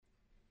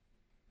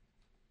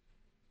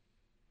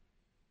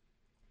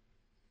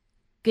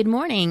Good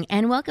morning,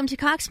 and welcome to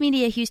Cox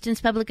Media,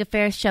 Houston's public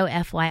affairs show,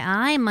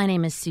 FYI. My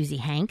name is Susie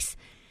Hanks.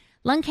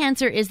 Lung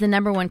cancer is the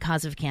number one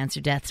cause of cancer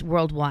deaths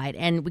worldwide,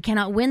 and we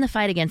cannot win the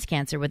fight against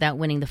cancer without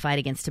winning the fight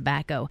against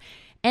tobacco.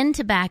 End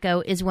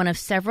Tobacco is one of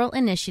several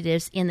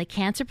initiatives in the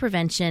cancer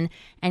prevention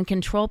and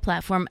control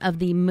platform of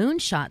the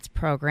Moonshots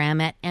program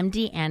at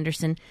MD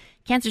Anderson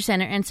Cancer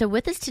Center. And so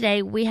with us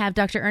today, we have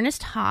Dr.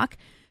 Ernest Hawk,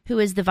 who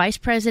is the Vice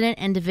President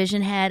and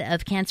Division Head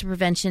of Cancer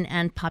Prevention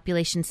and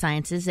Population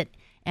Sciences at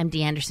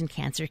MD Anderson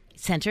Cancer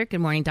Center. Good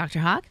morning, Dr.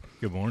 Hawk.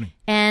 Good morning.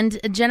 And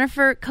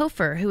Jennifer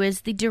Cofer, who is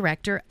the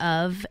Director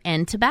of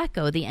End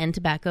Tobacco, the End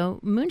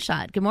Tobacco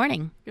Moonshot. Good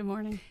morning. Good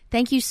morning.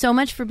 Thank you so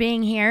much for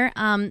being here.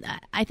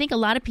 I think a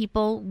lot of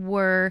people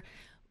were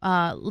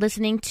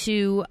listening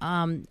to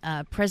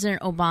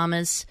President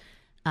Obama's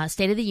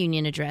State of the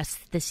Union address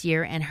this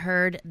year and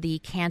heard the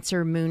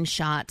Cancer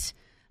Moonshot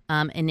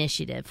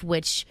initiative,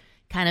 which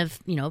kind of,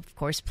 of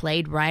course,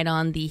 played right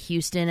on the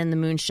Houston and the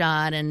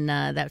moonshot, and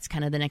that's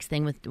kind of the next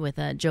thing with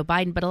Joe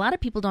Biden. But a lot of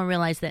people don't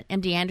realize that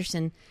MD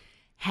Anderson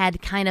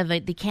had kind of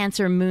the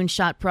Cancer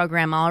Moonshot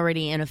program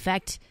already in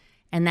effect,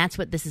 and that's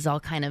what this is all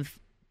kind of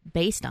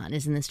based on.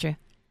 Isn't this true?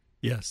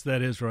 Yes,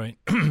 that is right.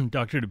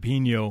 Dr.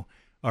 DePino,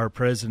 our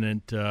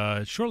president,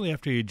 shortly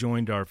after he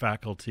joined our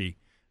faculty,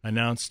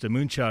 announced a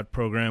Moonshot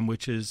program,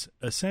 which is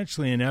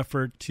essentially an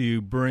effort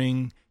to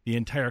bring the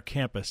entire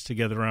campus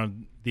together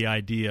around the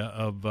idea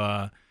of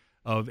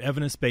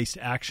evidence-based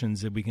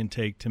actions that we can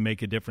take to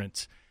make a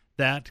difference.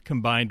 That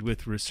combined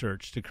with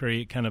research to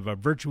create kind of a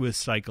virtuous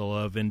cycle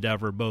of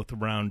endeavor, both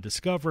around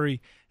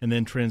discovery and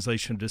then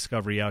translation of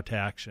discovery out to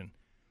action.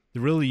 The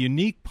really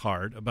unique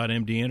part about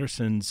MD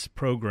Anderson's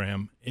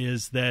program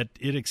is that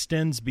it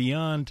extends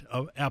beyond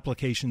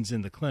applications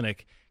in the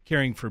clinic,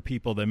 caring for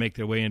people that make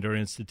their way into our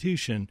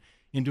institution,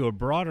 into a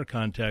broader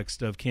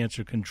context of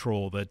cancer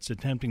control that's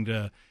attempting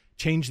to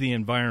change the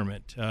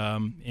environment,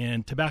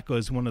 and tobacco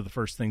is one of the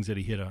first things that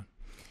he hit on.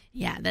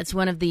 Yeah, that's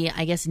one of the,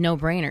 I guess,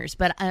 no-brainers.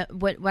 But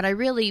what I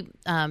really,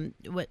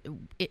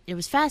 it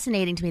was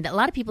fascinating to me that a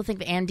lot of people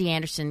think of MD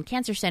Anderson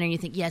Cancer Center, and you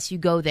think, yes, you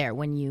go there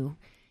when you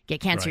get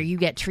cancer, right. You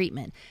get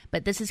treatment.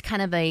 But this is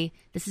kind of a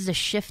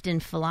shift in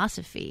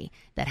philosophy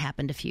that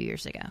happened a few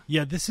years ago.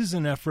 Yeah, this is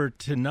an effort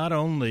to not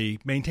only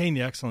maintain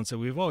the excellence that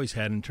we've always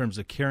had in terms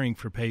of caring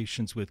for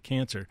patients with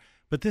cancer,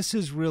 but this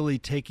is really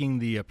taking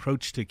the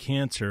approach to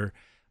cancer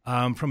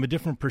from a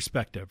different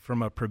perspective,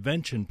 from a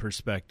prevention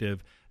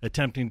perspective,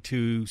 attempting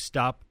to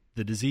stop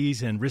the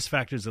disease and risk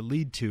factors that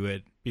lead to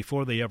it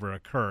before they ever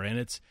occur. And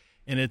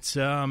it's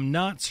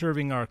not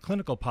serving our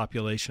clinical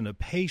population of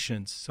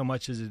patients so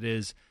much as it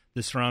is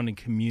the surrounding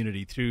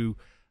community through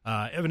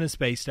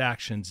evidence-based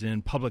actions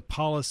in public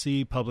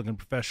policy, public and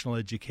professional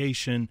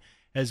education,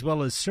 as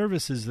well as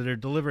services that are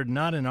delivered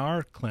not in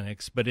our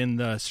clinics, but in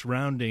the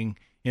surrounding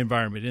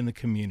environment, in the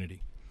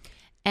community.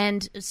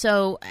 And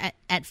so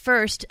at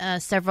first,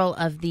 several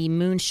of the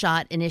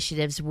Moonshot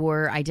initiatives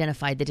were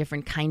identified, the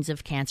different kinds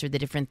of cancer, the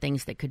different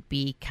things that could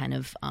be kind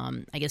of,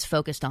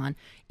 focused on.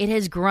 It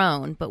has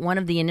grown, but one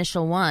of the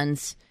initial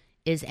ones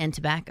is End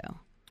Tobacco.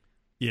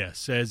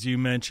 Yes, as you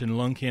mentioned,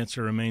 lung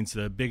cancer remains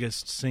the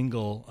biggest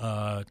single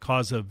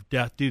cause of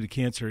death due to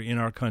cancer in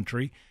our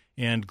country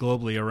and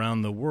globally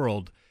around the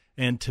world.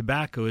 And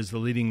tobacco is the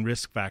leading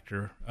risk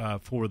factor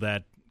for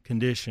that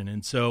condition.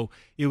 And so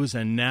it was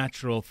a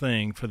natural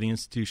thing for the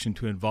institution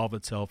to involve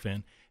itself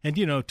in. And,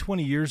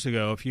 20 years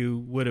ago, if you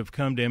would have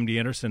come to MD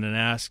Anderson and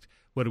asked,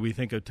 what do we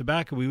think of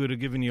tobacco, we would have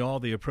given you all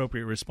the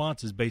appropriate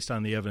responses based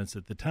on the evidence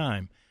at the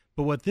time.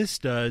 But what this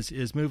does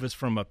is move us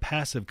from a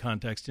passive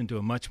context into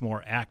a much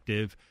more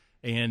active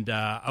and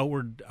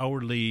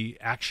outwardly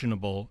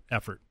actionable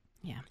effort.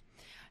 Yeah.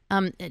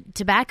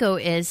 Tobacco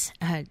is,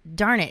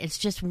 it's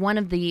just one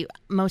of the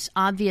most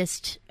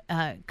obvious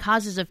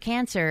causes of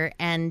cancer,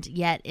 and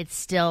yet it's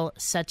still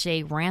such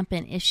a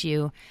rampant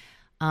issue.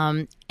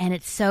 And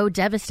it's so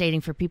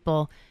devastating for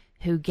people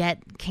who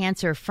get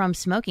cancer from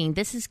smoking.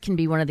 Can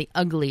be one of the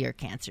uglier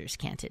cancers,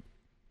 can't it?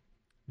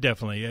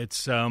 Definitely.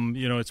 It's,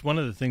 it's one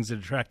of the things that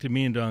attracted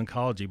me into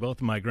oncology. Both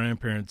of my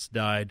grandparents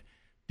died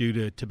due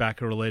to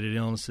tobacco-related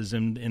illnesses,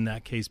 in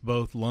that case,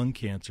 both lung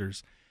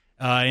cancers.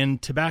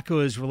 And tobacco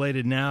is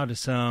related now to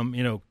some,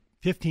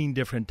 15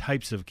 different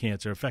types of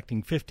cancer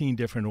affecting 15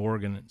 different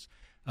organs.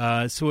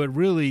 So it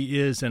really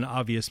is an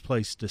obvious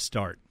place to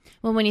start.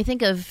 Well, when you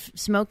think of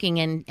smoking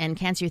and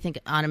cancer, you think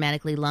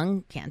automatically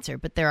lung cancer.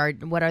 But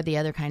what are the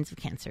other kinds of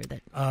cancer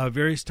that?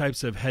 Various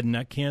types of head and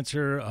neck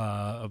cancer,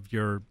 of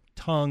your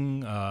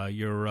tongue,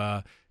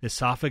 your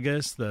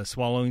esophagus, the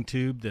swallowing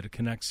tube that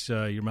connects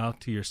your mouth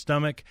to your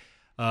stomach,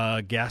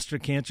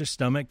 gastric cancer,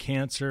 stomach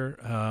cancer,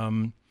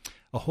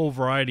 a whole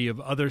variety of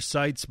other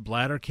sites,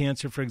 bladder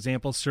cancer, for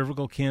example,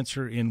 cervical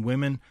cancer in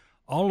women.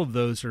 All of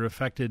those are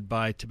affected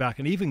by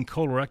tobacco, and even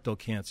colorectal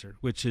cancer,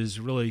 which has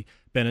really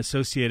been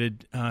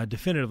associated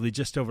definitively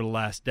just over the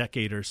last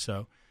decade or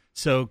so.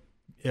 So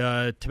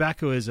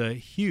tobacco is a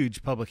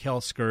huge public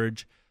health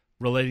scourge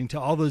relating to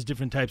all those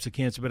different types of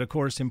cancer, but of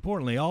course,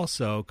 importantly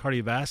also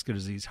cardiovascular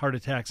disease, heart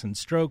attacks and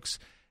strokes,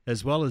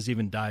 as well as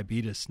even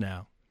diabetes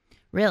now.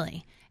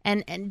 Really?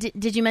 And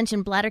did you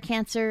mention bladder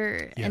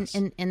cancer Yes.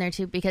 in there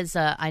too? Because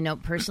I know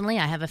personally,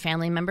 I have a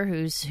family member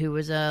who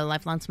was a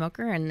lifelong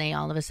smoker, and they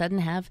all of a sudden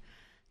have,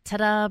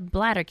 ta-da,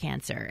 bladder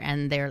cancer,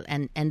 and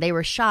they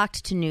were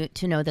shocked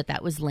to know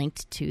that was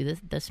linked to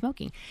the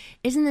smoking.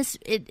 Isn't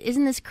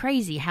this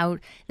crazy? How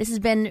this has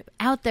been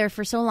out there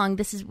for so long?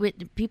 This is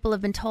what people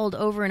have been told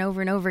over and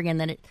over and over again,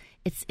 that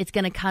it's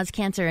going to cause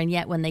cancer, and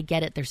yet when they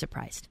get it, they're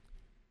surprised.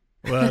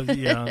 Well,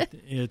 yeah,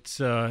 it's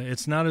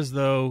not as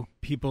though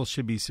people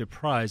should be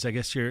surprised. I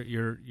guess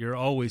you're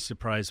always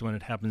surprised when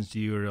it happens to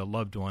you or a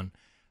loved one.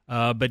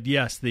 But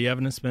yes, the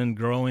evidence has been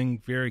growing,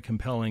 very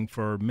compelling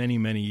for many,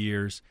 many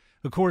years.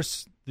 Of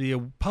course, the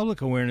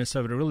public awareness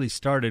of it really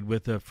started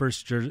with the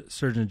first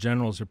Surgeon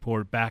General's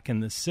report back in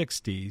the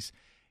 60s.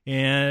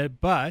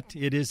 But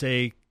it is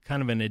a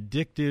kind of an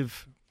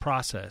addictive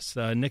process.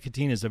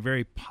 Nicotine is a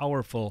very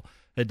powerful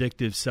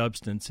addictive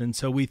substance. And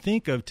so we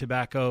think of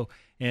tobacco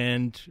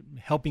and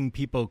helping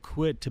people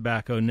quit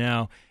tobacco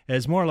now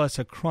as more or less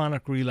a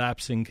chronic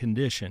relapsing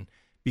condition.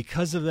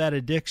 Because of that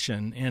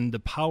addiction and the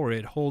power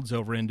it holds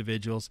over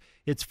individuals,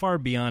 it's far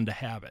beyond a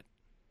habit.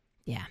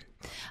 Yeah.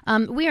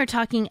 We are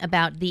talking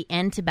about the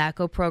End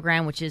Tobacco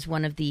Program, which is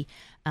one of the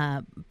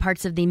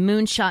parts of the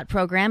Moonshot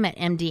Program at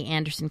MD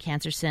Anderson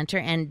Cancer Center.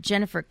 And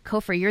Jennifer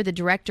Cofer, you're the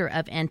director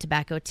of End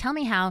Tobacco. Tell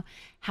me how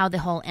the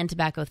whole End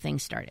Tobacco thing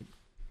started.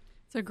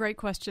 It's a great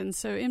question.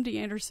 So MD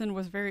Anderson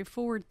was very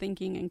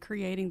forward-thinking in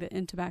creating the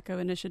End Tobacco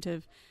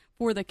initiative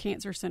for the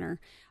Cancer Center.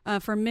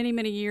 For many,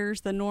 many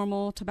years, the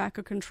normal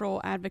tobacco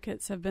control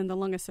advocates have been the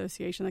Lung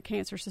Association, the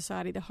Cancer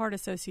Society, the Heart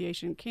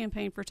Association,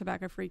 Campaign for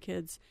Tobacco-Free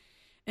Kids,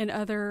 and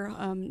other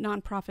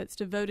nonprofits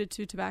devoted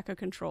to tobacco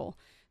control.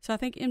 So I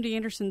think MD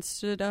Anderson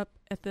stood up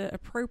at the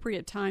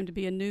appropriate time to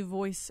be a new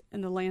voice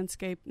in the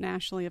landscape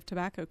nationally of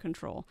tobacco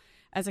control.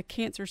 As a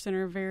cancer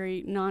center,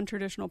 very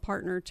non-traditional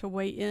partner to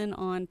weigh in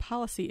on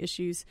policy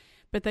issues,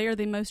 but they are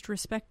the most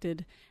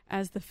respected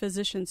as the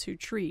physicians who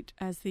treat,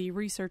 as the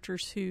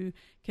researchers who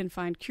can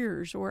find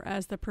cures, or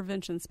as the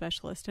prevention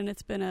specialist. And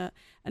it's been a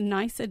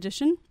nice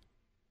addition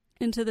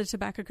into the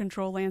tobacco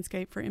control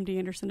landscape for MD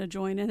Anderson to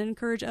join and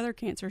encourage other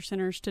cancer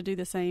centers to do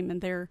the same in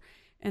their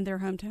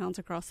hometowns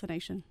across the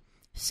nation.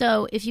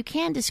 So if you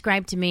can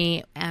describe to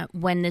me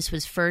when this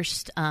was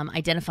first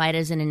identified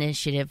as an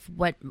initiative,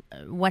 what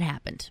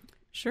happened?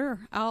 Sure.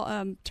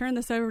 I'll turn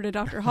this over to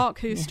Dr. Hawk,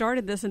 who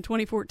started this in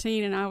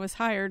 2014, and I was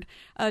hired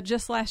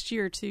just last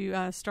year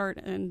to start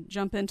and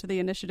jump into the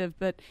initiative,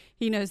 but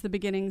he knows the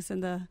beginnings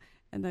and the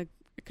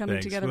coming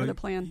Thanks. together with a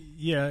plan.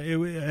 Yeah,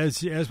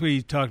 as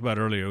we talked about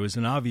earlier, it was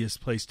an obvious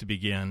place to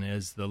begin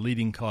as the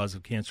leading cause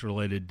of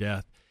cancer-related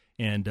death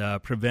and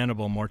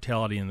preventable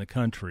mortality in the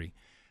country.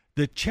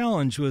 The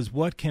challenge was,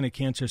 what can a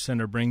cancer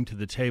center bring to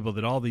the table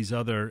that all these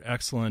other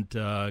excellent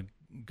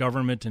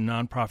government and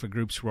nonprofit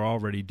groups were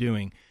already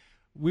doing?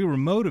 We were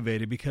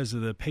motivated because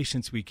of the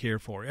patients we care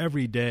for.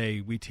 Every day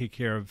we take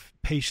care of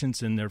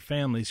patients and their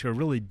families who are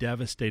really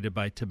devastated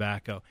by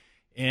tobacco.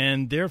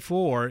 And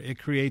therefore, it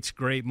creates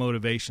great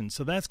motivation.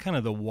 So that's kind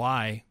of the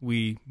why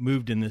we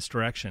moved in this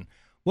direction.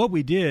 What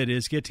we did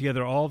is get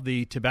together all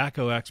the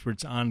tobacco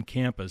experts on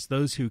campus,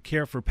 those who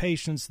care for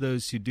patients,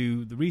 those who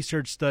do the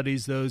research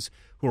studies, those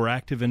who are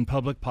active in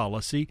public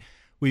policy.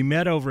 We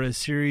met over a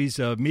series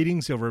of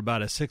meetings over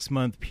about a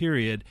 6-month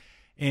period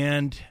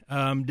and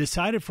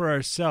decided for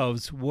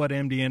ourselves what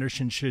MD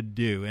Anderson should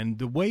do. And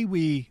the way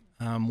we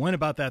went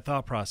about that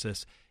thought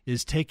process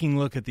is taking a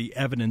look at the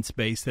evidence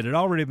base that had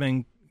already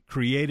been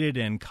created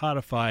and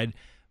codified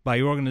by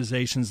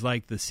organizations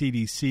like the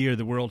CDC or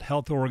the World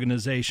Health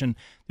Organization.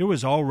 There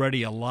was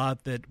already a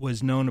lot that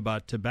was known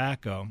about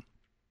tobacco.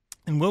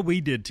 And what we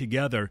did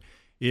together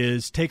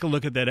is take a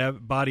look at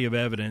that body of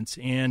evidence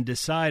and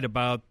decide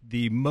about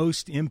the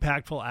most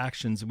impactful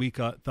actions we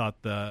thought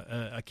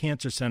a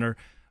cancer center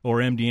or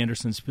MD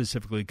Anderson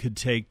specifically could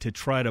take to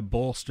try to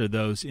bolster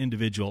those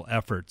individual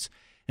efforts.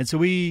 And so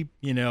we,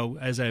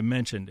 as I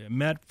mentioned,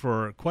 met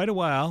for quite a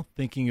while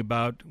thinking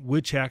about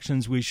which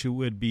actions we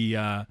would be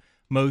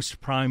most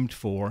primed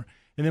for.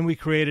 And then we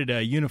created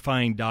a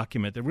unifying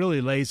document that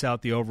really lays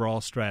out the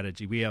overall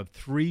strategy. We have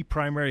 3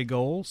 primary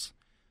goals.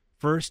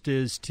 First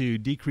is to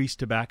decrease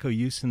tobacco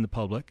use in the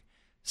public.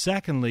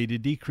 Secondly, to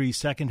decrease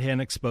secondhand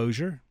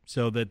exposure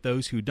so that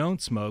those who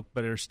don't smoke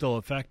but are still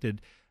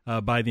affected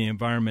by the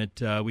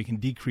environment, we can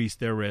decrease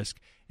their risk.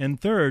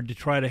 And third, to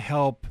try to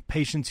help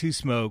patients who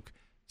smoke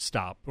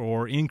stop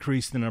or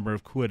increase the number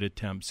of quit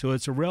attempts. So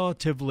it's a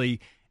relatively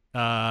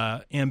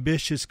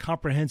ambitious,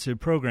 comprehensive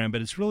program,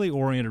 but it's really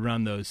oriented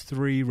around those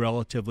 3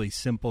 relatively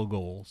simple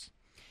goals.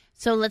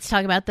 So let's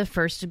talk about the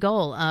first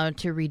goal,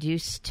 to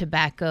reduce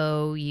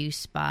tobacco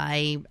use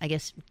by, I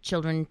guess,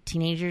 children,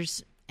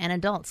 teenagers, and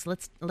adults.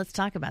 Let's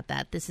talk about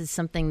that. This is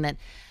something that,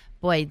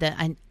 boy,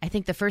 I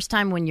think the first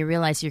time when you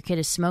realize your kid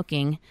is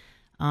smoking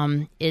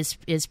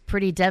is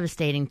pretty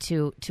devastating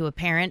to a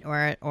parent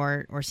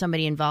or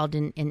somebody involved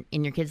in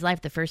your kid's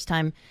life. The first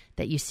time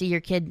that you see your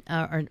kid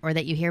or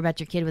that you hear about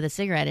your kid with a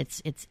cigarette,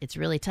 it's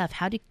really tough.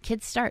 How do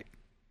kids start?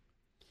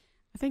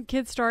 I think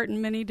kids start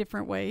in many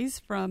different ways,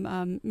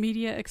 from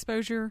media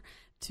exposure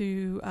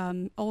to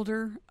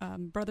older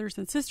brothers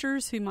and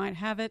sisters who might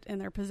have it in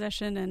their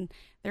possession and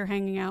they're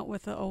hanging out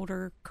with the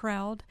older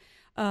crowd,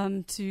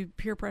 to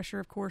peer pressure,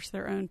 of course,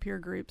 their own peer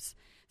groups.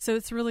 So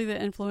it's really the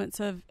influence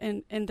of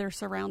in their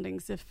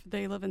surroundings. If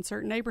they live in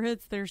certain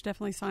neighborhoods, there's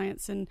definitely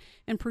science and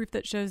proof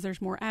that shows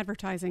there's more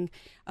advertising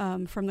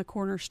from the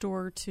corner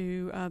store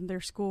to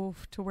their school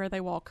to where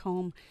they walk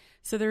home.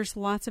 So there's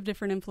lots of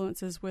different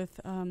influences with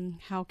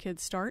how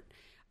kids start,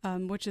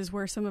 which is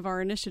where some of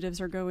our initiatives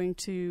are going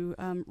to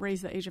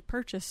raise the age of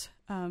purchase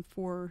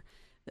for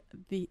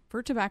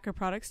tobacco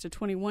products to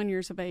 21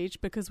 years of age,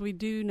 because we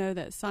do know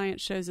that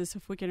science shows us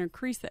if we can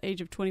increase the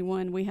age of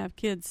 21, we have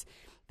kids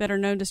that are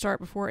known to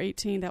start before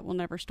 18 that will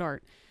never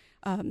start.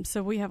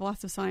 So we have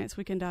lots of science.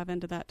 We can dive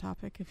into that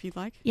topic if you'd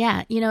like.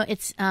 Yeah,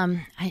 it's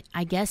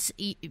I guess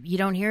you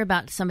don't hear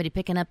about somebody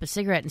picking up a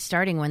cigarette and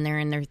starting when they're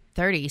in their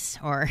 30s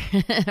or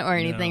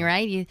anything,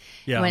 right?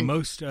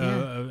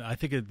 I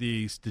think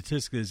the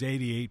statistic is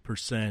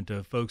 88%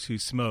 of folks who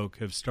smoke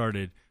have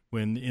started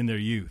when in their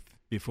youth,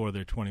 before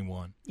they're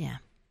 21. Yeah.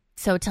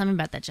 So tell me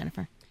about that,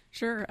 Jennifer.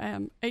 Sure.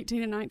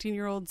 18 and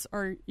 19-year-olds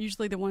are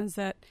usually the ones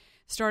that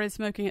started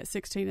smoking at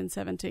 16 and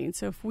 17.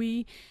 So if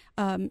we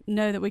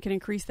know that we can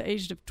increase the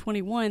age of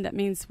 21, that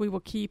means we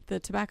will keep the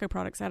tobacco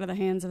products out of the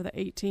hands of the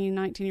 18,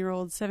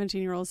 19-year-olds,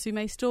 17-year-olds who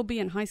may still be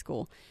in high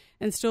school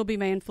and still be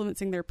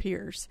influencing their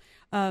peers.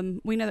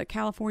 We know that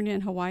California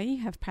and Hawaii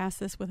have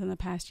passed this within the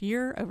past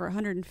year. Over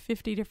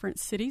 150 different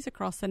cities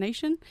across the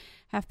nation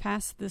have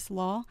passed this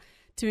law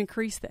to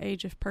increase the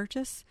age of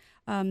purchase.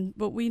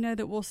 But we know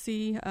that we'll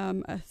see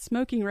a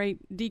smoking rate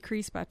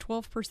decrease by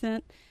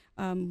 12%.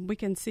 We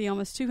can see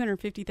almost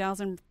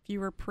 250,000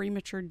 fewer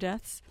premature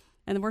deaths.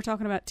 And we're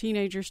talking about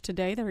teenagers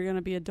today that are going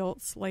to be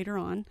adults later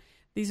on.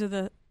 These are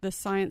the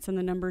science and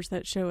the numbers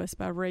that show us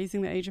by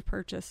raising the age of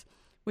purchase.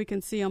 We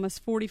can see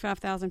almost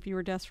 45,000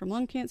 fewer deaths from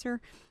lung cancer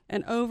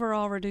and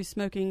overall reduce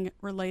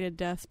smoking-related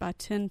deaths by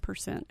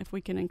 10% if we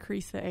can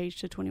increase the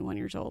age to 21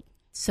 years old.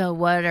 So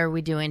what are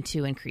we doing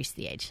to increase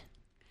the age?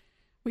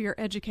 We are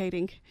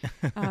educating.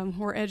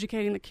 We're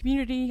educating the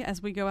community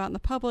as we go out in the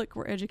public.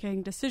 We're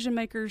educating decision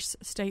makers,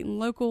 state and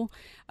local.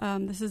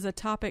 This is a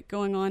topic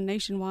going on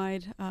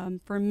nationwide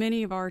for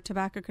many of our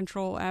tobacco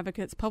control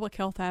advocates, public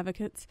health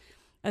advocates,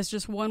 as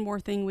just one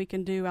more thing we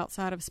can do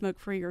outside of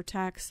smoke-free or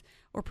tax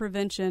or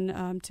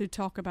prevention to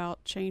talk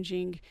about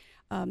changing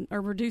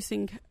or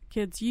reducing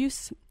kids'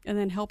 use and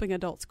then helping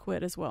adults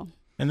quit as well.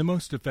 And the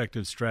most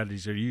effective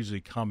strategies are usually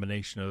a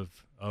combination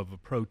of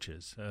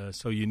approaches.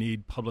 So you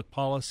need public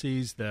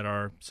policies that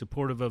are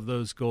supportive of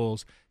those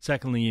goals.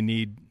 Secondly, you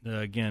need,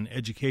 again,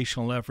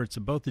 educational efforts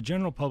of both the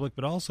general public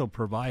but also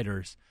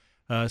providers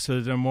so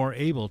that they're more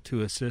able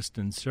to assist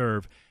and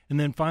serve. And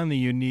then finally,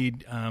 you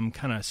need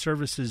kind of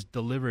services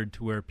delivered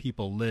to where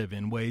people live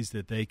in ways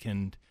that they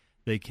can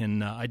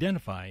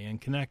identify and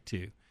connect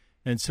to.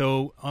 And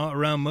so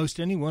around most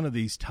any one of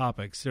these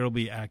topics, there will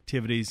be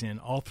activities in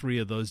all three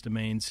of those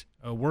domains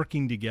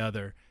working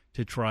together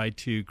to try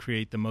to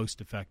create the most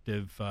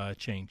effective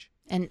change.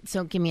 And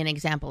so give me an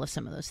example of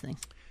some of those things.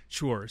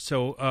 Sure.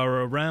 So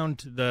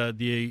around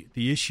the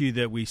issue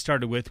that we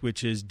started with,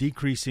 which is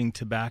decreasing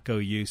tobacco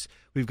use,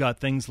 we've got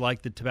things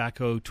like the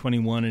Tobacco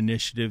 21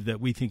 initiative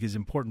that we think is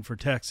important for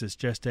Texas,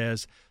 just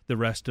as the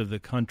rest of the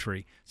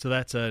country. So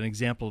that's an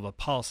example of a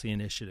policy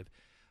initiative.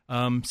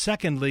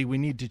 Secondly, we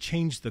need to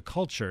change the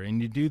culture, and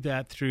you do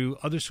that through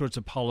other sorts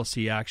of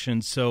policy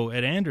actions. So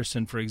at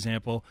Anderson, for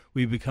example,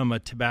 we become a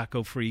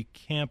tobacco-free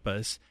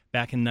campus.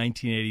 Back in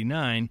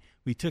 1989,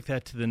 we took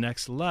that to the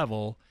next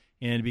level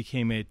and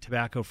became a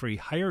tobacco-free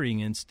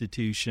hiring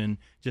institution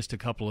just a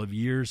couple of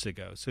years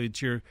ago. So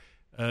it's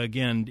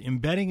again,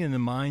 embedding in the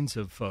minds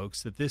of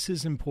folks that this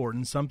is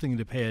important, something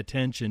to pay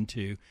attention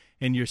to,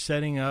 and you're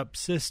setting up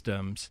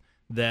systems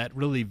that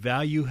really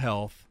value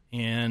health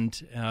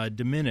and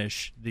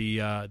diminish the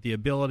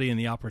ability and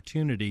the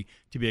opportunity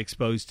to be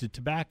exposed to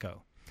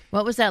tobacco.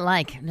 What was that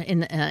like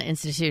in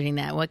instituting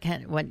that?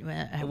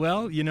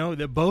 Well,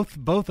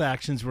 both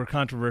actions were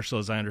controversial,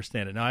 as I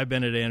understand it. Now, I've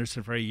been at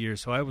Anderson for 8 years,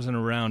 so I wasn't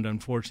around,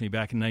 unfortunately,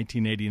 back in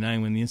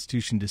 1989 when the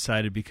institution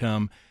decided to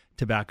become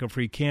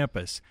tobacco-free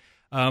campus.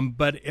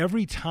 But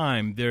every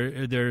time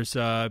there's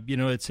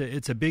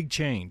it's a big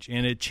change,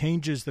 and it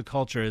changes the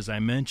culture, as I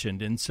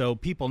mentioned, and so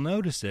people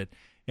notice it.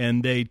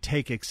 And they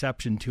take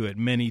exception to it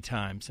many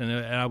times. And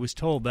I was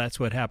told that's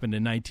what happened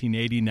in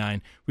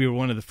 1989. We were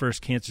one of the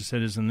first cancer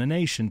centers in the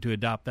nation to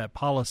adopt that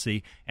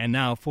policy, and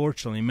now,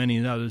 fortunately,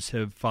 many others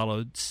have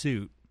followed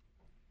suit.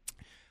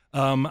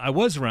 I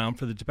was around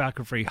for the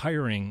tobacco-free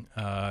hiring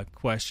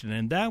question,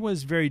 and that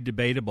was very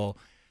debatable.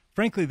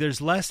 Frankly, there's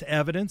less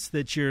evidence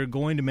that you're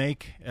going to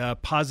make a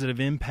positive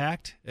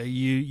impact.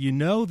 You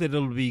know that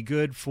it'll be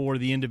good for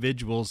the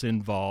individuals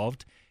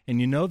involved, and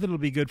you know that it'll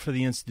be good for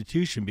the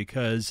institution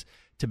because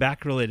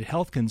tobacco-related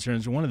health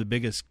concerns are one of the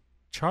biggest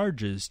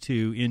charges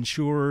to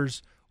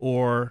insurers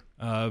or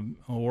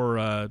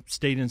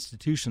state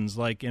institutions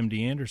like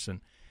MD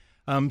Anderson.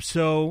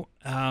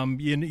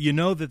 You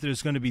know that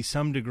there's going to be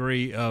some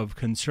degree of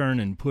concern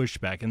and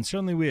pushback, and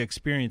certainly we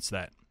experienced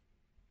that.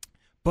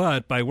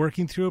 But by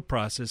working through a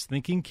process,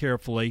 thinking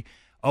carefully,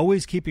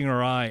 always keeping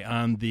our eye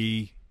on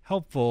the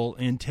helpful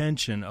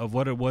intention of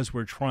what it was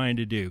we're trying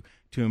to do,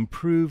 to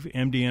improve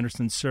MD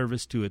Anderson's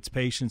service to its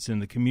patients in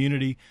the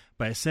community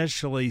by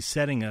essentially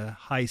setting a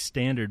high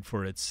standard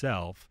for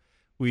itself,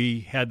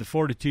 we had the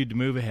fortitude to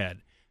move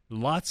ahead.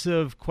 Lots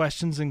of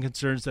questions and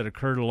concerns that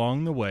occurred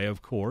along the way,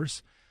 of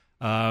course.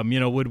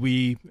 Would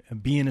we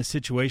be in a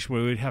situation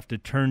where we'd have to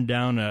turn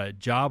down a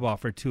job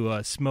offer to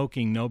a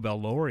smoking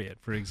Nobel laureate,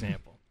 for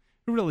example?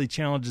 It really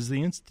challenges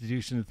the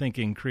institution to think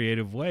in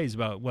creative ways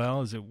about,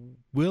 well, is it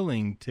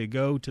willing to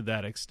go to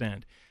that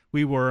extent?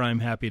 We were, I'm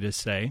happy to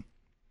say.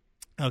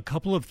 A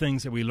couple of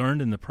things that we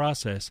learned in the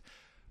process.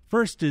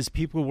 First is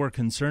people were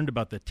concerned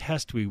about the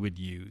test we would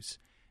use.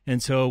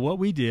 And so what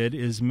we did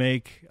is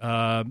make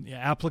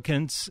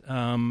applicants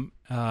are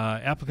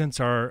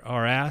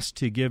asked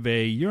to give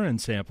a urine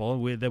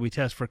sample that we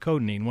test for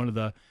cotinine, one of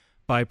the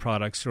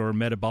byproducts or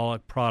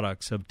metabolic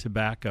products of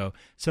tobacco.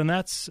 So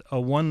that's a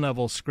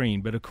one-level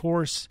screen. But, of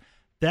course,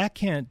 that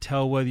can't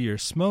tell whether you're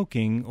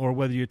smoking or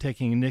whether you're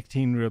taking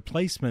nicotine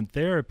replacement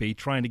therapy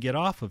trying to get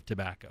off of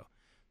tobacco.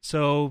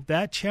 So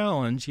that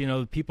challenge,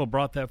 people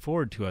brought that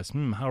forward to us.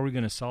 How are we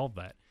going to solve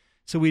that?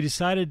 So we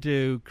decided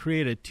to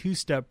create a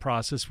two-step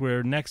process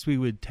where next we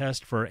would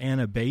test for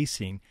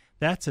anabasine.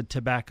 That's a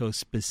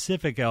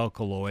tobacco-specific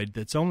alkaloid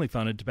that's only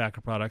found in tobacco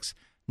products,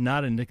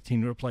 not a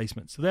nicotine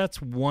replacement. So that's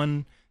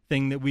one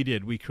thing that we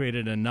did. We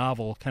created a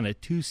novel kind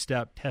of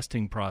two-step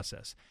testing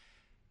process.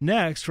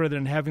 Next, rather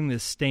than having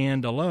this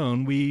stand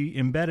alone, we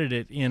embedded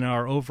it in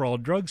our overall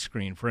drug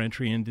screen for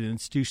entry into the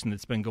institution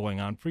that's been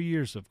going on for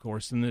years, of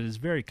course, and that is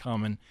very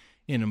common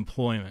in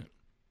employment.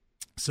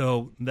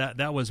 So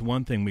that was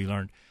one thing we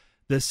learned.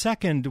 The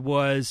second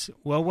was,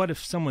 well, what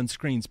if someone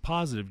screens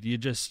positive? Do you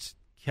just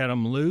cut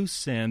them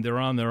loose and they're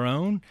on their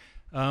own?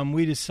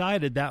 We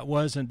decided that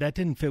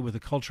didn't fit with the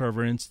culture of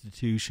our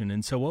institution.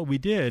 And so what we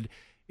did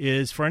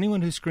is for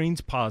anyone who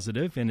screens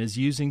positive and is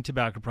using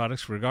tobacco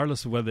products,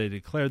 regardless of whether they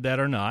declared that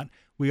or not,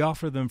 we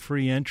offer them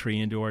free entry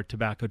into our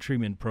tobacco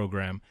treatment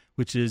program,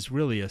 which is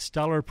really a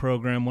stellar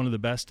program, one of the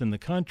best in the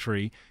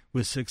country,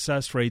 with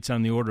success rates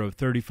on the order of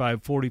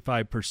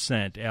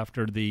 35-45%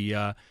 after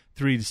the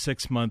 3 to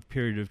 6 month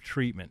period of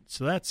treatment.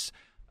 So that's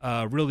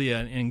really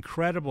an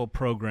incredible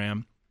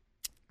program.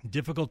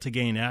 Difficult to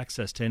gain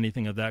access to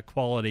anything of that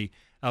quality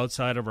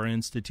outside of our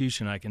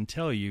institution, I can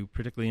tell you,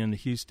 particularly in the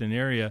Houston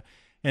area.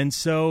 And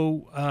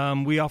so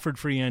we offered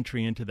free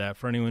entry into that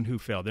for anyone who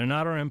failed. They're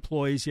not our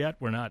employees yet.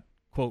 We're not,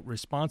 quote,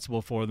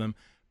 responsible for them.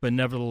 But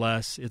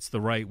nevertheless, it's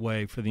the right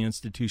way for the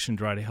institution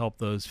to try to help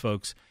those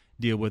folks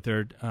deal with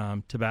their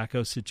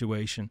tobacco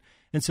situation.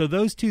 And so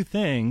those two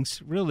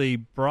things really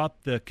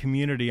brought the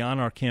community on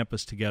our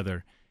campus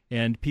together.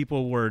 And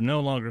people were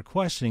no longer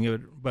questioning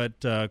it,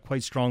 but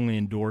quite strongly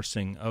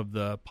endorsing of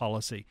the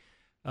policy.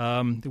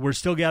 We're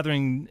still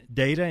gathering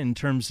data in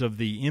terms of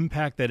the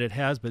impact that it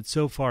has, but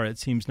so far it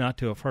seems not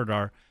to have hurt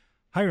our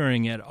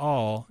hiring at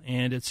all,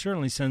 and it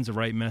certainly sends the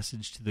right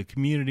message to the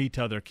community,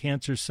 to other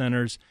cancer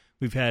centers.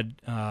 We've had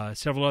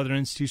several other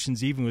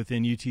institutions, even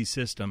within UT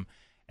system,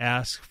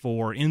 ask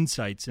for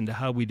insights into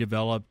how we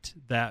developed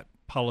that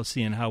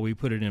policy and how we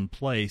put it in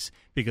place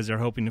because they're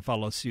hoping to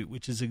follow suit,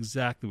 which is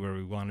exactly where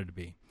we wanted to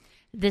be.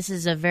 This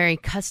is a very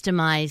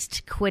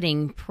customized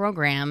quitting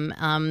program,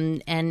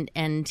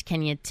 and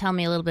can you tell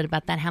me a little bit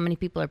about that? How many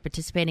people are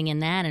participating in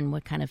that, and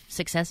what kind of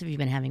success have you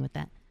been having with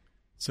that?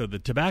 So the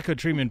tobacco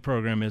treatment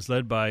program is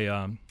led by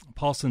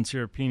Paulson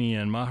Sirapini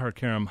and Mahar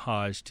Karam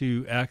Haj,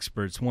 two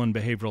experts, one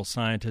behavioral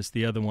scientist,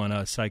 the other one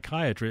a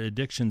psychiatrist,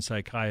 addiction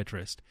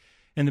psychiatrist.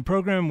 And the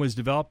program was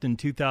developed in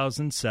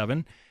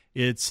 2007.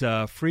 It's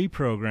a free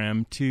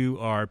program to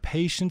our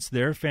patients,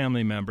 their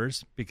family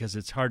members, because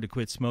it's hard to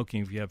quit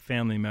smoking if you have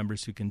family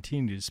members who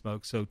continue to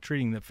smoke. So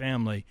treating the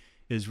family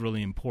is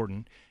really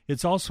important.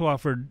 It's also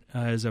offered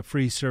as a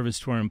free service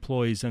to our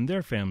employees and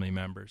their family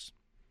members.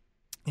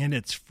 And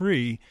it's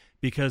free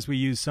because we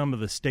use some of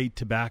the state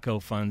tobacco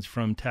funds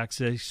from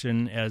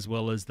taxation as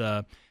well as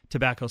the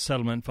tobacco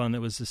settlement fund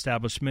that was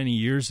established many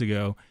years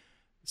ago.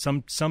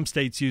 Some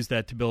states use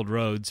that to build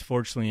roads.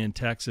 Fortunately, in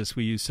Texas,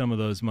 we use some of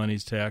those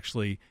monies to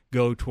actually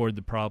go toward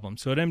the problem.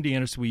 So at MD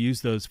Anderson, we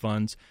use those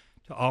funds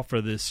to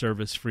offer this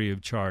service free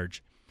of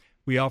charge.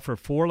 We offer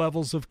 4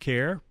 levels of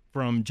care,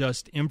 from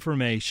just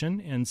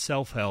information and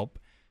self-help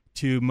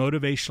to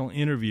motivational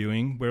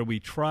interviewing, where we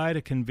try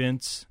to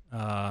convince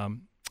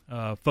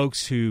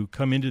folks who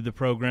come into the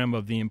program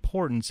of the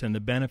importance and the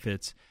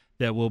benefits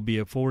that will be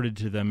afforded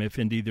to them if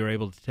indeed they're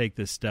able to take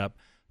this step.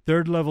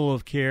 Third level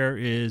of care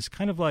is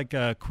kind of like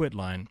a quit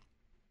line.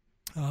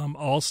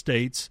 All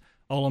states,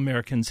 all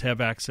Americans have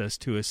access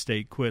to a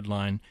state quit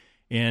line,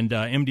 and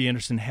MD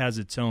Anderson has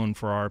its own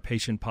for our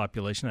patient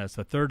population. That's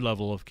the third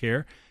level of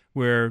care,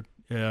 where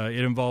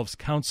it involves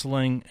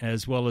counseling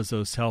as well as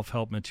those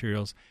self-help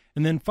materials.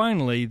 And then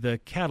finally, the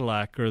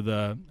Cadillac, or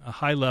the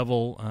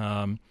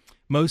high-level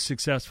most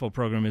successful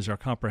program is our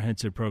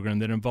comprehensive program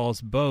that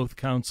involves both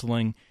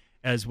counseling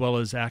as well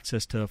as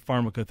access to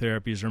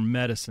pharmacotherapies or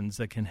medicines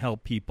that can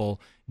help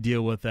people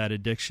deal with that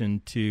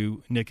addiction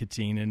to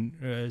nicotine and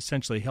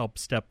essentially help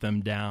step them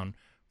down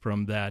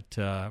from that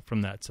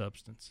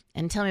substance.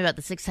 And tell me about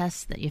the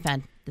success that you've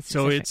had.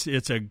 So it's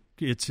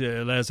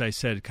as I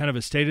said, kind of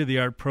a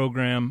state-of-the-art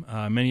program.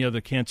 Many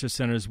other cancer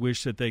centers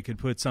wish that they could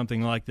put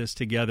something like this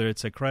together.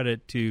 It's a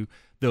credit to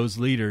those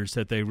leaders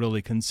that they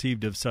really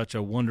conceived of such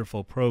a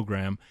wonderful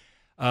program.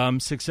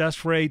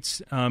 Success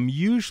rates,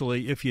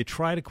 usually, if you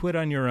try to quit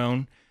on your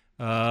own,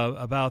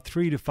 about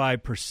 3 to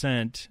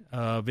 5%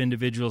 of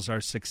individuals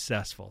are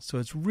successful. So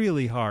it's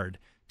really hard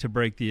to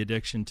break the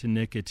addiction to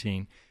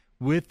nicotine.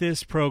 With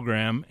this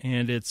program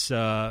and its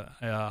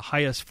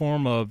highest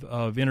form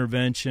of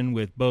intervention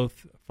with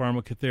both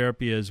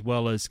pharmacotherapy as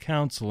well as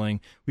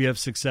counseling, we have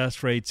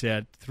success rates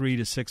at 3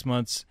 to 6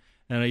 months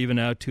and even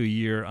out to a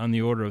year on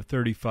the order of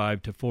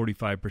 35 to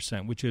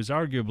 45%, which is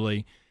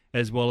arguably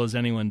as well as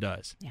anyone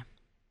does. Yeah.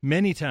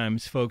 Many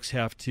times folks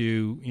have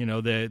to,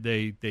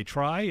 they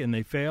try and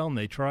they fail and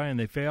they try and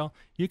they fail.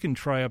 You can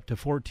try up to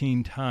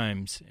 14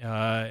 times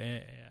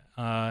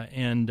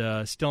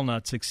and still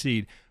not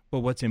succeed. But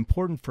what's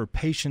important for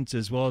patients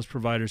as well as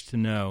providers to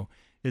know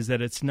is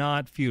that it's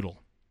not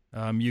futile.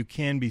 You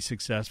can be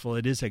successful.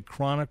 It is a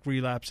chronic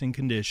relapsing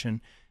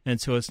condition,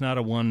 and so it's not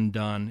a one and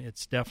done.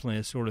 It's definitely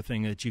a sort of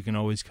thing that you can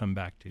always come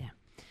back to. Yeah.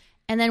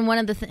 And then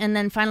and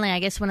then finally, I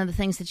guess one of the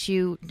things that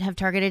you have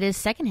targeted is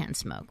secondhand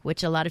smoke,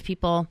 which a lot of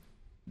people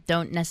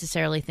don't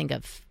necessarily think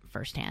of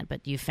firsthand,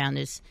 but you found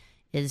is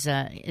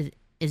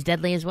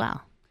deadly as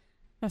well.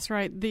 That's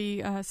right.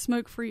 The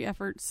smoke-free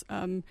efforts,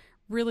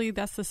 really,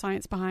 that's the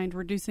science behind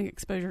reducing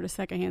exposure to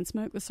secondhand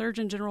smoke. The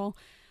Surgeon General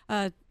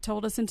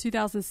told us in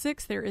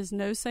 2006 there is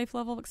no safe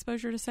level of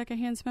exposure to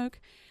secondhand smoke.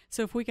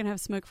 So if we can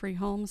have smoke-free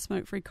homes,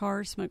 smoke-free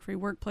cars, smoke-free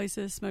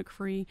workplaces,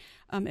 smoke-free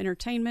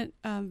entertainment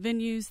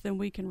venues, then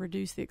we can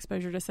reduce the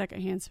exposure to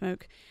secondhand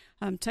smoke.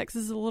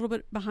 Texas is a little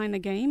bit behind the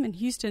game, and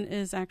Houston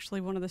is actually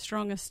one of the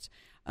strongest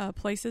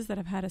places that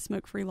have had a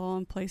smoke-free law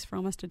in place for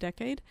almost a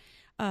decade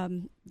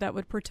that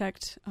would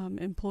protect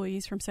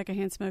employees from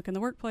secondhand smoke in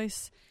the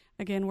workplace,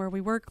 again, where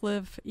we work,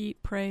 live, eat,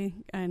 pray,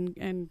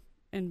 and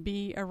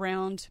be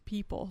around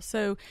people.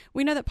 So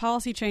we know that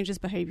policy changes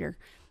behavior.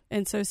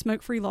 And so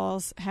smoke-free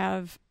laws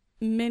have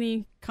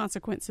many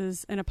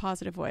consequences in a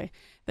positive way.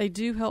 They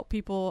do help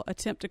people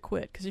attempt to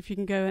quit, because if you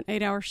can go an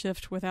 8-hour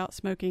shift without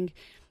smoking,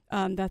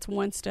 that's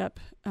one step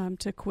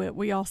to quit.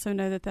 We also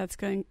know that that's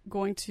going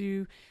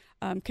to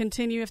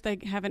continue if they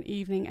have an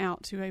evening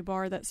out to a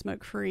bar that's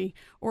smoke-free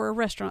or a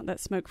restaurant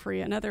that's smoke-free,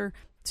 another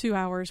 2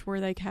 hours where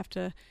they have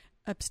to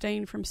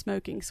abstain from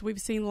smoking. So we've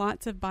seen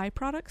lots of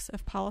byproducts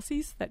of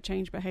policies that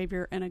change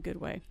behavior in a good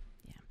way.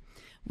 Yeah.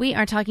 We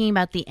are talking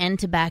about the End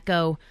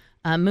Tobacco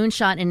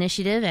Moonshot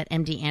Initiative at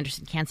MD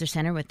Anderson Cancer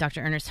Center with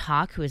Dr. Ernest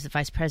Hawk, who is the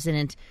Vice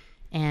President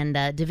and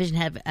Division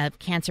Head of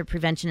Cancer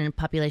Prevention and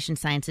Population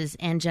Sciences,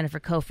 and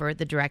Jennifer Cofer,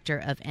 the Director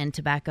of End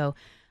Tobacco.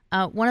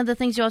 One of the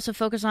things you also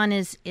focus on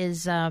is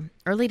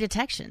early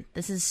detection.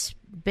 This is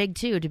big,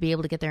 too, to be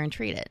able to get there and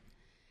treat it.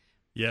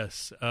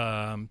 Yes.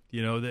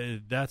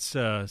 That's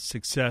a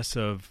success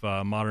of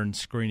modern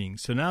screening.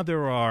 So now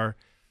there are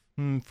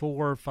 4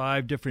 or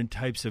 5 different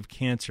types of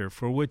cancer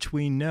for which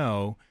we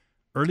know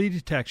early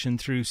detection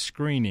through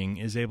screening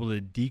is able to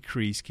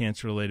decrease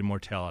cancer-related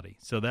mortality.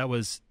 So that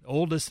was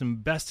oldest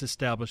and best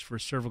established for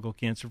cervical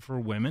cancer for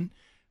women.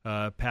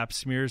 Pap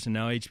smears and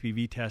now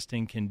HPV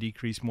testing can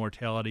decrease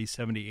mortality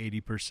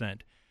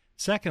 70-80%.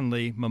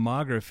 Secondly,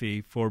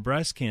 mammography for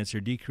breast cancer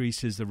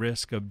decreases the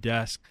risk of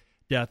death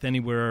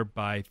anywhere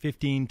by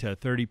 15 to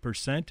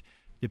 30%,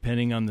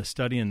 depending on the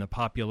study and the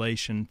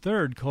population.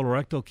 Third,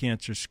 colorectal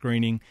cancer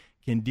screening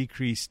can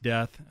decrease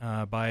death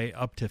by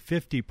up to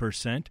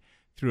 50%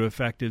 through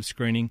effective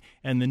screening.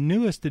 And the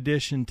newest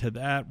addition to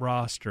that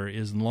roster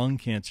is lung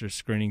cancer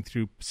screening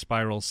through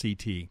spiral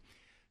CT.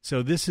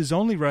 So this is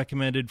only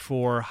recommended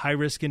for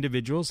high-risk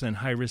individuals, and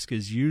high risk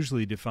is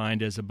usually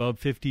defined as above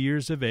 50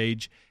 years of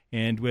age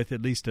and with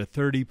at least a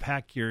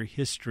 30-pack-year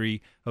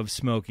history of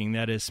smoking.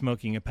 That is,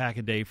 smoking a pack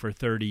a day for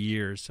 30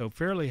 years, so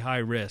fairly high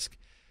risk.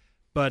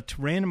 But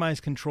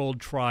randomized controlled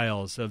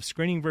trials of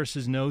screening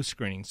versus no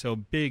screening, so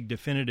big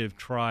definitive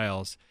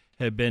trials,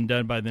 have been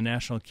done by the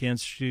National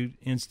Cancer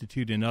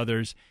Institute and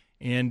others,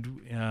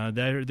 and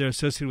they're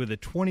associated with a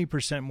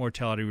 20%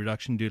 mortality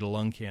reduction due to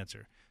lung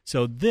cancer.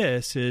 So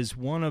this is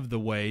one of the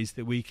ways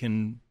that we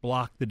can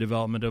block the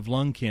development of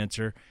lung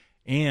cancer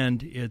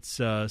and its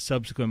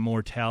subsequent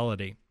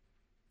mortality.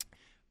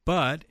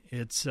 But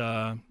it's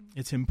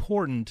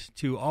important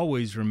to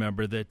always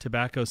remember that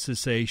tobacco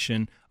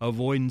cessation,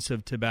 avoidance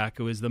of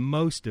tobacco, is the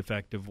most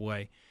effective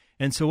way.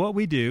 And so what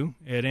we do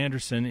at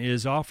Anderson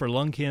is offer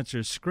lung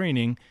cancer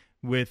screening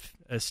with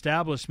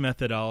established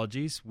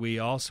methodologies. We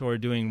also are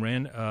doing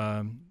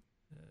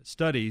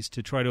studies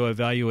to try to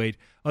evaluate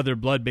other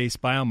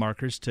blood-based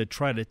biomarkers to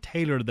try to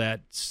tailor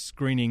that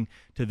screening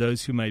to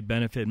those who might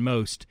benefit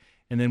most.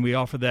 And then we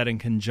offer that in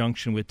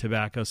conjunction with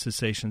tobacco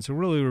cessation. So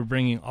really we're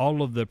bringing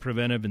all of the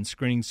preventive and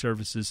screening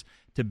services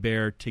to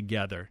bear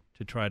together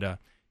to try to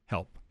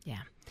help.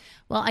 Yeah.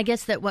 Well, I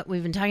guess that what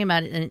we've been talking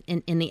about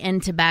in the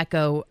End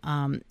Tobacco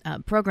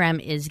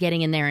program is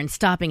getting in there and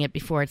stopping it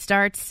before it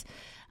starts.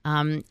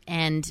 But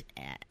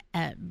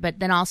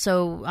then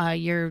also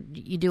you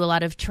do a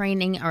lot of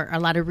training or a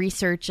lot of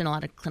research and a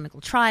lot of clinical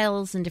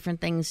trials and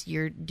different things.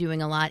 You're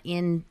doing a lot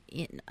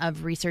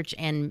of research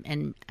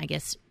and I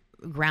guess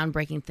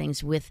groundbreaking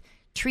things with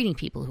treating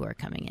people who are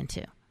coming in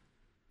too.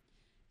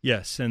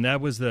 Yes, and that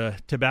was the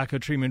tobacco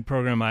treatment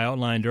program I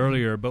outlined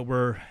earlier. But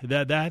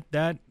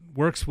that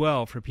works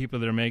well for people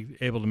that are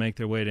able to make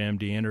their way to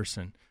MD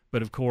Anderson.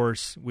 But of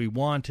course, we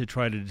want to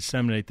try to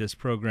disseminate this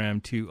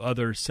program to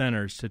other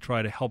centers to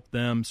try to help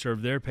them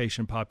serve their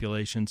patient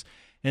populations.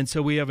 And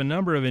so we have a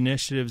number of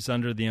initiatives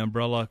under the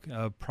umbrella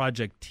of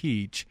Project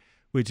Teach,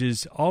 which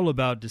is all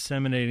about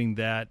disseminating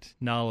that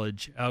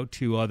knowledge out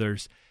to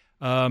others.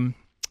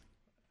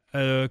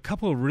 A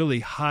couple of really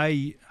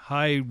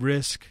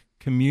high-risk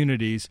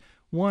communities.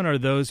 One are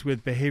those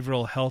with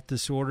behavioral health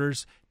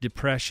disorders,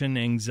 depression,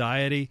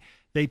 anxiety.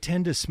 They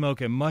tend to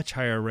smoke at much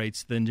higher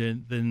rates than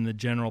the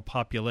general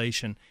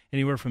population,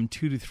 anywhere from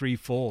 2 to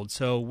 3-fold.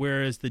 So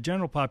whereas the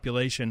general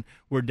population,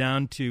 we're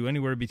down to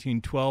anywhere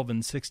between 12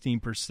 and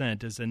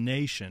 16% as a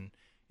nation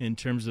in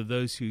terms of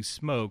those who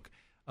smoke,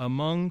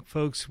 among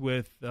folks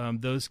with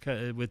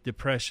with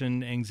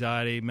depression,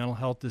 anxiety, mental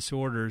health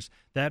disorders,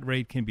 that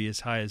rate can be as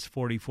high as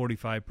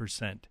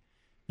 40-45%.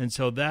 And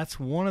so that's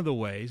one of the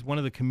ways, one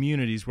of the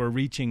communities we're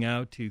reaching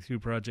out to through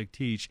Project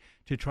Teach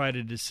to try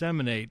to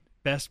disseminate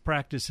best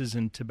practices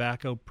in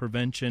tobacco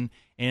prevention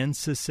and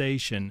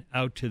cessation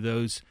out to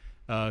those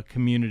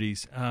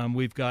communities.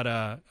 We've got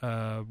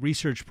a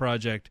research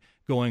project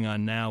going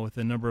on now with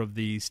a number of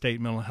the state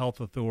mental health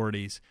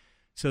authorities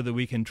so that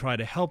we can try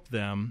to help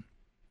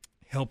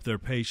their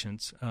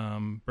patients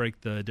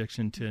break the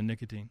addiction to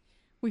nicotine.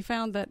 We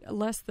found that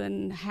less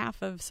than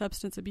half of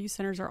substance abuse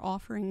centers are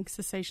offering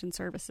cessation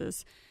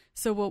services.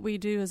 So what we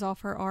do is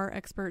offer our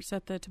experts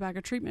at the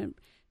tobacco treatment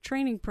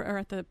training or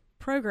at the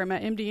program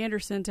at MD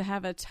Anderson to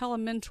have a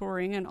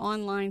telementoring, an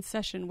online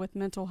session with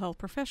mental health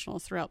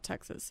professionals throughout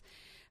Texas.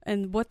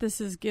 And what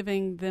this is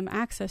giving them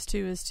access to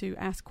is to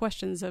ask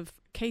questions of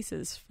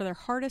cases for their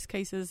hardest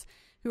cases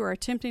who are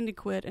attempting to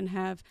quit and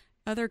have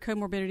other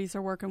comorbidities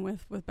they're working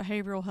with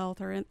behavioral health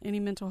or any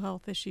mental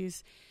health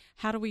issues.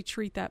 How do we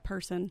treat that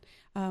person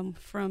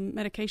from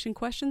medication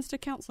questions to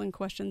counseling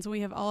questions?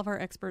 We have all of our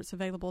experts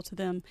available to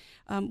them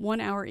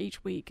 1 hour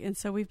each week. And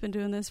so we've been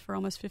doing this for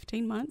almost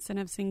 15 months and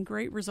have seen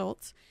great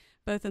results,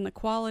 both in the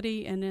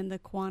quality and in the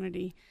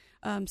quantity.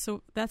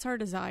 So that's our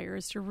desire,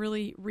 is to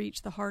really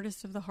reach the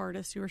hardest of the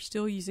hardest who are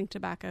still using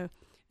tobacco.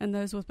 And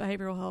those with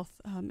behavioral health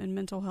and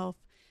mental health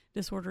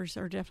disorders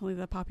are definitely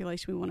the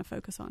population we want to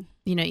focus on.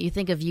 You know, you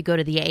think of you go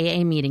to the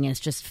AA meeting, it's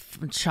just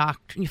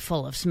chocked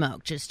full of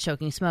smoke, just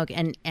choking smoke.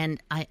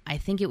 And I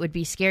think it would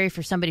be scary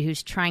for somebody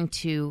who's trying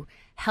to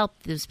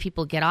help those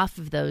people get off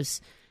of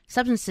those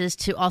substances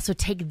to also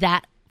take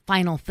that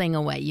final thing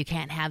away. You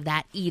can't have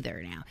that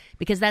either now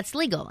because that's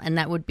legal. And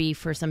that would be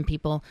for some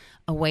people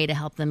a way to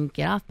help them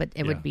get off. But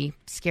it would be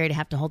scary to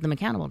have to hold them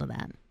accountable to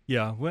that.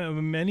 Yeah, well,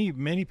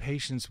 many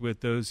patients with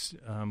those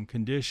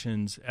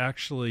conditions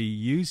actually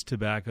use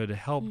tobacco to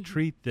help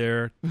treat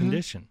their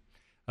condition.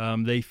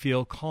 They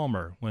feel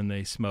calmer when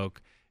they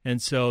smoke, and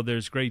so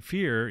there's great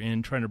fear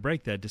in trying to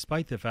break that.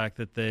 Despite the fact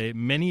that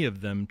many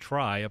of them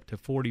try, up to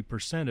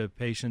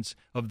 40%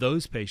 of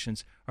those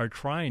patients are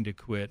trying to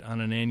quit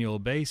on an annual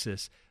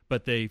basis,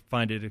 but they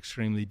find it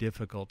extremely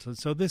difficult.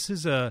 So this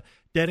is a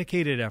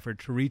dedicated effort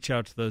to reach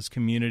out to those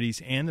communities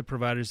and the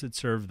providers that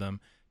serve them,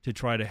 to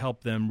try to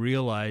help them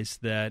realize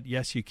that,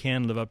 yes, you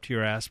can live up to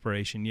your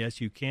aspiration. Yes,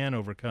 you can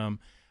overcome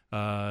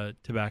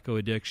tobacco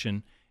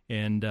addiction.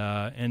 And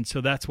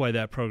so that's why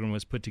that program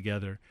was put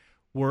together.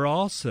 We're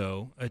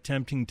also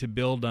attempting to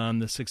build on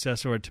the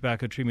success of our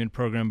tobacco treatment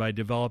program by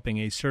developing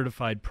a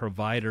certified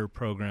provider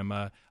program,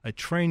 a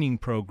training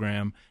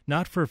program,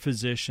 not for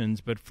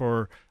physicians, but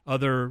for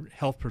other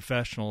health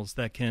professionals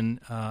that can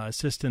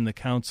assist in the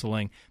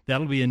counseling.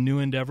 That'll be a new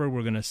endeavor.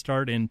 We're going to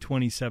start in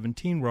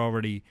 2017. We're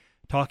already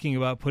talking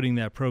about putting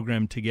that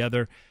program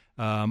together.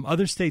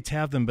 Other states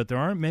have them, but there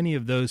aren't many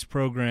of those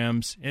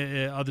programs.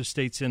 Other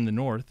states in the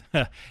north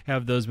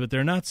have those, but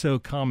they're not so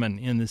common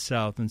in the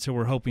south. And so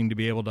we're hoping to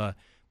be able to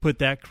put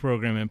that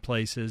program in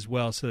place as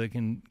well so they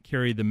can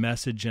carry the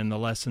message and the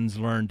lessons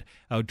learned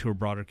out to a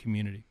broader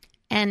community.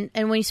 And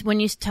when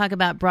you talk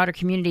about broader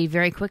community,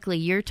 very quickly,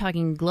 you're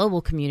talking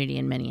global community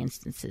in many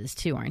instances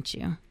too, aren't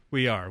you?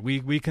 We are.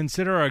 We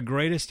consider our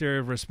greatest area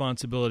of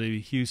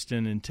responsibility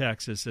Houston and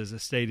Texas as a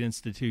state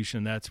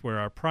institution. That's where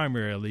our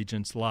primary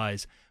allegiance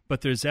lies. But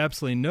there's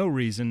absolutely no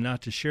reason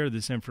not to share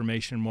this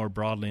information more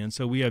broadly. And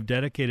so we have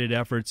dedicated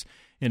efforts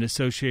in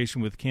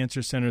association with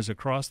cancer centers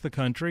across the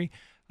country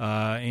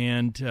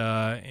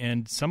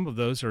and some of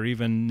those are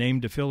even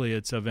named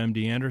affiliates of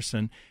MD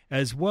Anderson,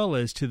 as well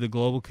as to the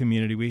global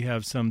community. We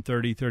have some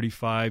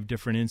 35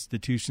 different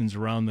institutions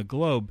around the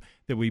globe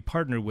that we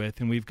partner with,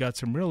 and we've got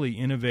some really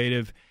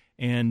innovative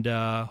and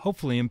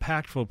hopefully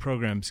impactful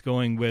programs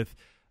going with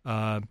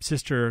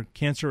sister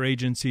cancer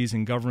agencies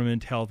and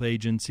government health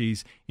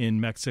agencies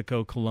in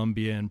Mexico,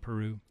 Colombia, and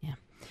Peru. Yeah.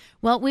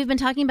 Well, we've been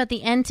talking about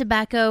the End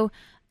Tobacco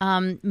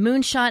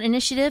Moonshot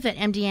Initiative at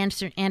MD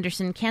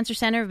Anderson Cancer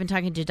Center. We've been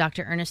talking to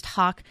Dr. Ernest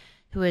Hawk,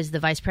 who is the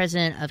Vice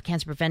President of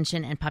Cancer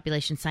Prevention and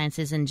Population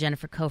Sciences, and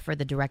Jennifer Cofer,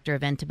 the Director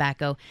of End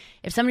Tobacco.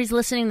 If somebody's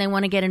listening, they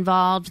want to get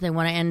involved, they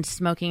want to end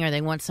smoking, or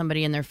they want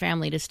somebody in their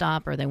family to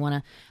stop, or they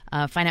want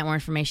to find out more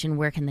information,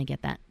 where can they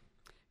get that?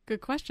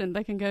 Good question.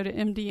 They can go to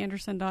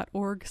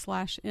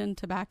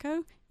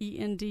mdanderson.org/endtobacco,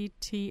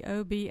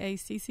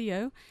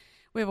 ENDTOBACCO.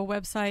 We have a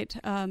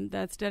website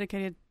that's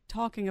dedicated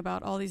talking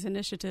about all these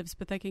initiatives,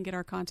 but they can get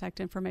our contact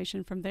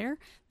information from there.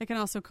 They can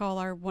also call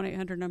our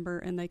 1-800 number,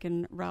 and they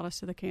can route us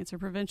to the Cancer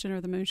Prevention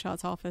or the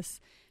Moonshots office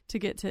to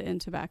get to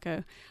End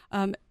Tobacco.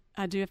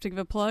 I do have to give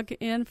a plug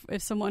in.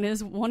 If someone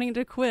is wanting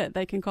to quit,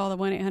 they can call the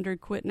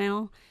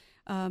 1-800-QUIT-NOW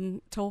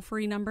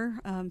toll-free number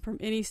from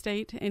any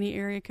state, any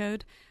area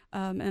code.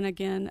 And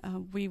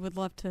again, we would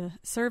love to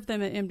serve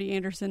them at MD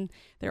Anderson.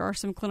 There are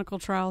some clinical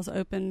trials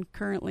open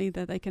currently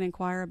that they can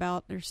inquire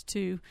about. There's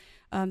 2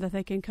 that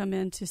they can come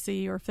in to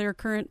see, or if they're a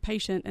current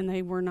patient and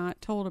they were not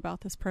told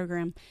about this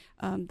program,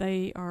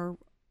 they are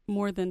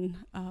more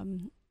than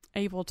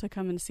able to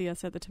come and see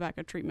us at the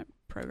tobacco treatment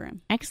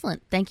program.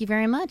 Excellent. Thank you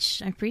very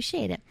much. I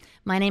appreciate it.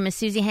 My name is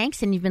Susie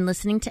Hanks, and you've been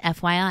listening to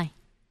FYI.